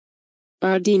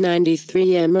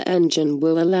RD-93M engine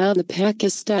will allow the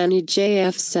Pakistani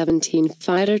JF-17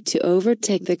 fighter to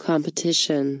overtake the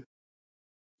competition.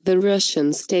 The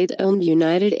Russian state-owned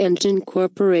United Engine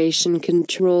Corporation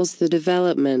controls the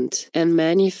development and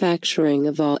manufacturing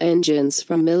of all engines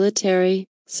for military,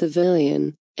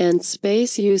 civilian, and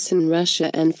space use in Russia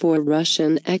and for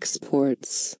Russian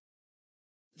exports.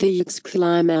 The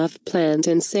Yuksklimov plant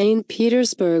in St.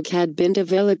 Petersburg had been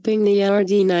developing the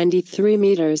RD-93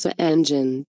 Medusa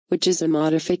engine, which is a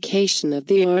modification of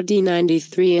the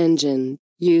RD-93 engine,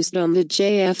 used on the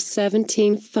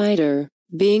JF-17 fighter,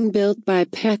 being built by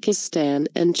Pakistan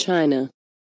and China.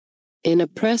 In a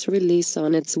press release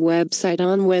on its website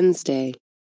on Wednesday,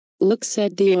 LUK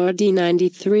said the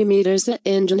RD-93 Medusa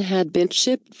engine had been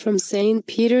shipped from St.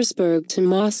 Petersburg to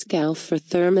Moscow for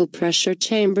thermal pressure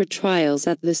chamber trials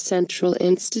at the Central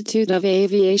Institute of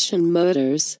Aviation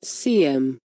Motors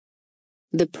 (CIM).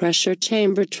 The pressure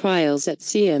chamber trials at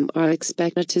CIM are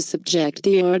expected to subject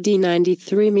the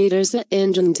RD-93 Medusa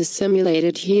engine to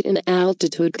simulated heat and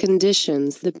altitude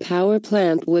conditions the power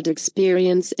plant would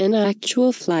experience in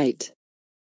actual flight.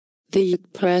 The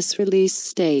UK press release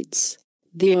states,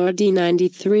 the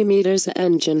RD-93 Medusa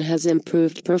engine has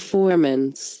improved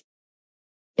performance.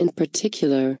 In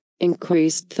particular,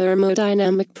 increased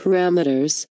thermodynamic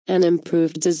parameters, an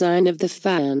improved design of the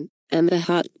fan, and the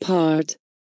hot part.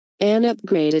 An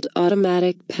upgraded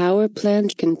automatic power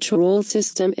plant control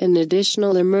system and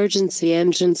additional emergency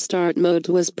engine start mode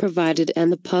was provided, and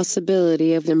the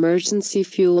possibility of emergency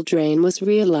fuel drain was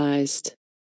realized.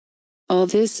 All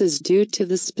this is due to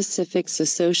the specifics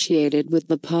associated with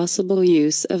the possible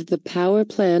use of the power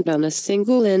plant on a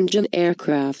single-engine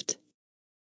aircraft.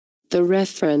 The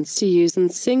reference to using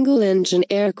single-engine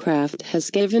aircraft has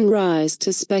given rise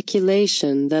to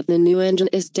speculation that the new engine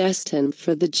is destined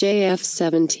for the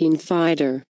JF-17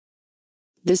 fighter.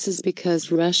 This is because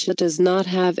Russia does not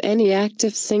have any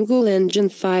active single-engine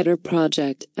fighter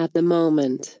project at the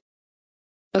moment.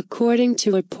 According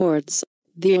to reports,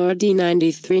 the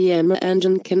RD-93M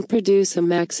engine can produce a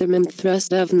maximum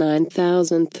thrust of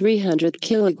 9,300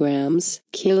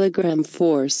 kilogram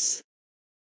force.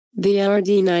 The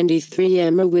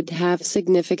RD-93M would have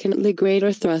significantly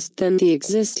greater thrust than the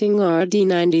existing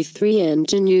RD-93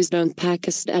 engine used on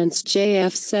Pakistan's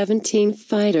JF-17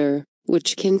 fighter,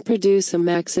 which can produce a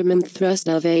maximum thrust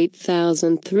of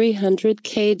 8,300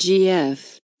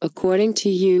 kgf, according to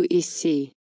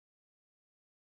UEC.